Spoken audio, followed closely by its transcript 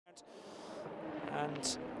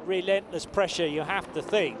And relentless pressure, you have to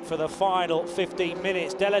think, for the final 15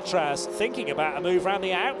 minutes. Delétraz thinking about a move around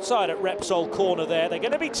the outside at Repsol corner there. They're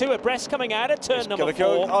going to be two abreast coming out of turn number 4.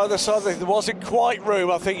 Go either side. There wasn't quite room.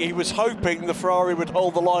 I think he was hoping the Ferrari would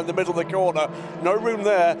hold the line in the middle of the corner. No room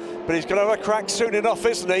there, but he's going to have a crack soon enough,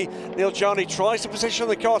 isn't he? Neel Jani tries to position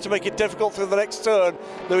the car to make it difficult through the next turn.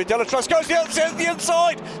 Louis Delétraz goes to the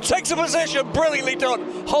inside, takes a position, brilliantly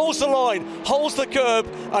done, holds the line, holds the curb,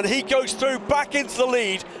 and he goes through back into the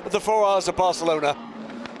lead at the 4 Hours of Barcelona.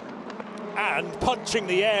 And punching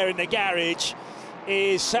the air in the garage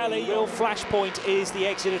is Sally. Real flashpoint is the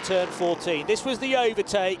exit of turn 14. This was the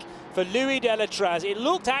overtake for Louis Delétraz. It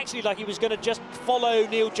looked actually like he was going to just follow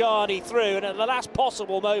Neel Jani through, and at the last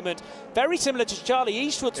possible moment, very similar to Charlie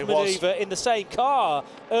Eastwood's manoeuvre in the same car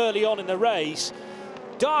early on in the race,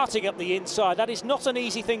 darting up the inside. That is not an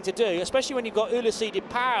easy thing to do, especially when you've got Ulisses de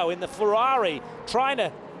Pau in the Ferrari trying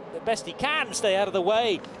to, the best he can, stay out of the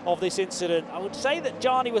way of this incident. I would say that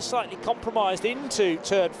Jani was slightly compromised into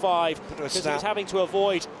turn 5 because he was having to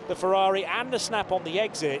avoid the Ferrari and the snap on the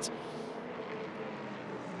exit.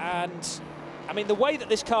 And I mean, the way that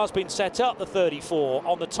this car's been set up, the 34,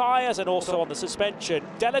 on the tyres and also on the suspension,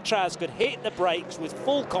 Delétraz could hit the brakes with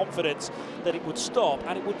full confidence that it would stop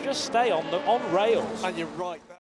and it would just stay on rails. And you're right.